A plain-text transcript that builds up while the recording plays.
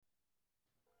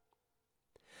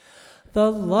The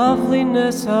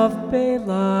loveliness of Bay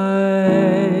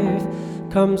life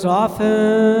comes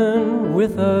often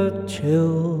with a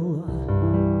chill.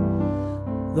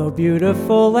 Though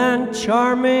beautiful and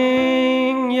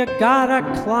charming, you gotta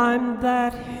climb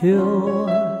that hill.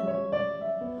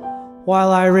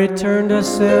 While I return to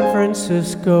San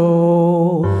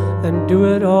Francisco and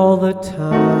do it all the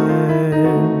time,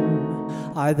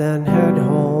 I then head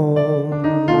home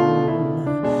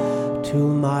to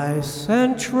my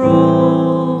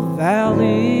Central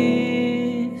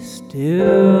Valley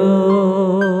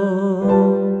still.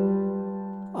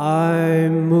 I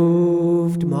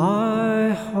moved my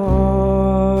heart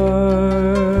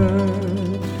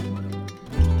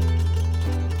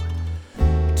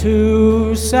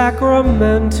to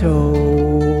Sacramento,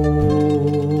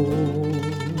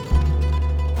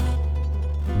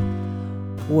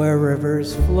 where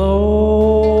rivers flow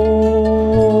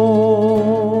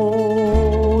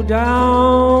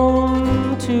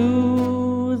down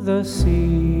to the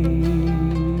sea.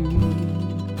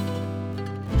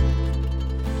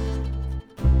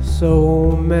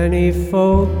 So many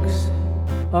folks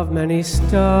of many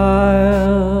styles,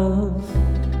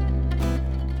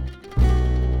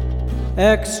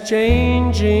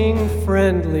 exchanging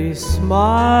friendly smiles.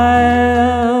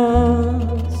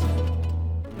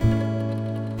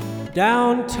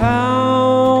 Downtown,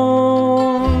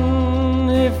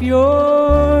 if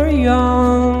you're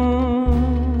young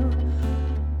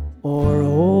or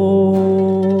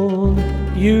old,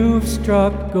 you've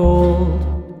struck gold.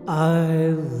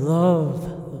 I love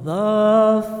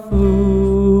the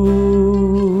food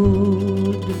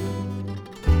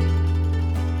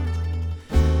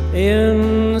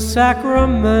in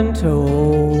Sacramento.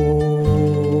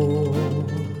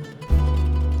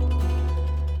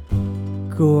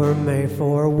 Gourmet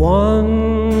for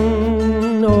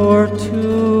one or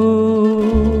two,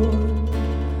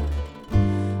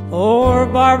 or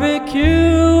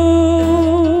barbecue.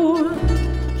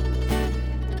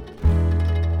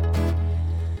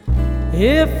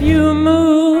 If you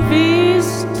move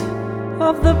east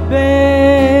of the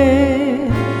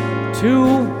bay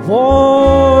to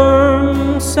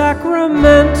warm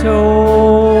Sacramento,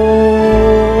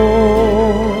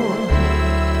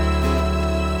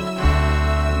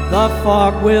 the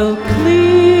fog will clear